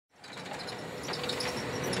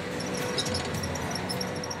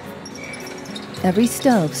Every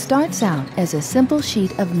stove starts out as a simple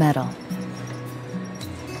sheet of metal.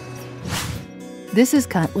 This is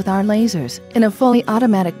cut with our lasers in a fully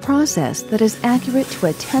automatic process that is accurate to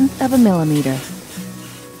a 1/10 of a millimeter.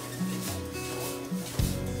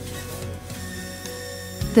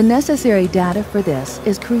 The necessary data for this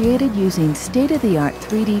is created using state-of-the-art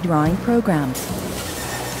 3D drawing programs.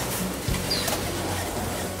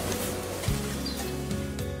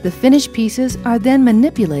 The finished pieces are then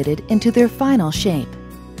manipulated into their final shape.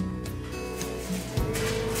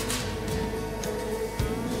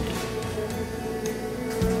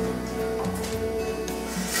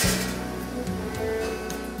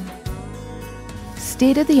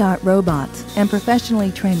 State-of-the-art robots and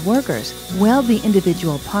professionally trained workers weld the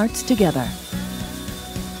individual parts together.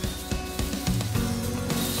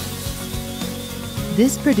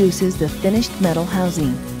 This produces the finished metal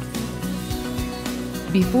housing.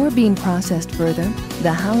 Before being processed further,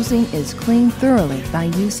 the housing is cleaned thoroughly by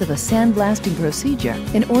use of a sandblasting procedure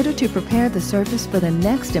in order to prepare the surface for the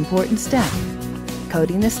next important step,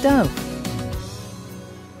 coating the stove.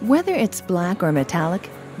 Whether it's black or metallic,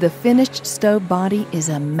 the finished stove body is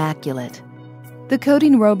immaculate. The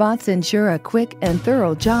coating robots ensure a quick and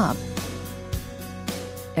thorough job.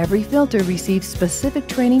 Every filter receives specific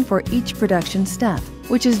training for each production step,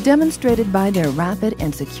 which is demonstrated by their rapid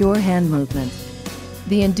and secure hand movements.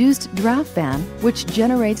 The induced draft fan, which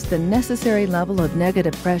generates the necessary level of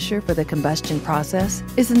negative pressure for the combustion process,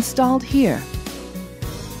 is installed here.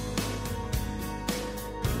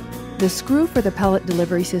 The screw for the pellet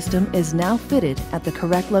delivery system is now fitted at the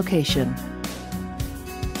correct location.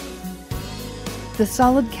 The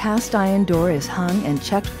solid cast iron door is hung and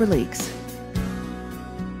checked for leaks.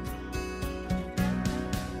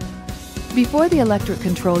 Before the electric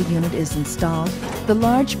control unit is installed, the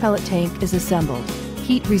large pellet tank is assembled.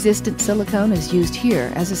 Heat-resistant silicone is used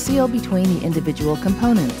here as a seal between the individual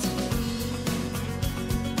components.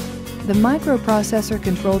 The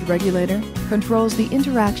microprocessor-controlled regulator controls the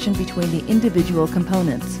interaction between the individual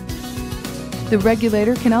components. The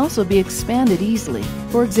regulator can also be expanded easily,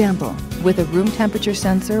 for example, with a room temperature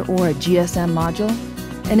sensor or a GSM module,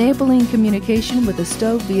 enabling communication with the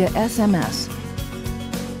stove via SMS.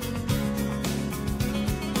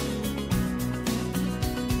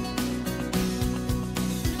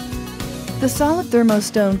 The solid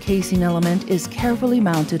thermostone casing element is carefully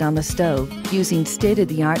mounted on the stove using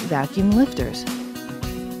state-of-the-art vacuum lifters.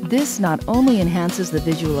 This not only enhances the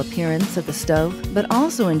visual appearance of the stove, but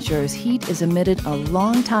also ensures heat is emitted a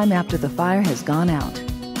long time after the fire has gone out.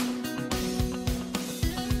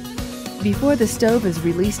 Before the stove is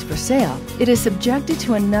released for sale, it is subjected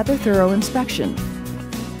to another thorough inspection.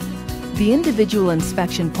 The individual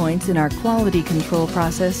inspection points in our quality control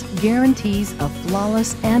process guarantees a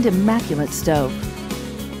flawless and immaculate stove.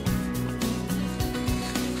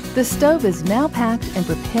 The stove is now packed and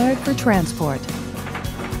prepared for transport.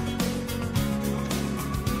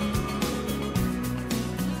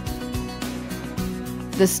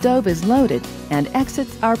 The stove is loaded and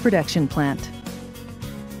exits our production plant.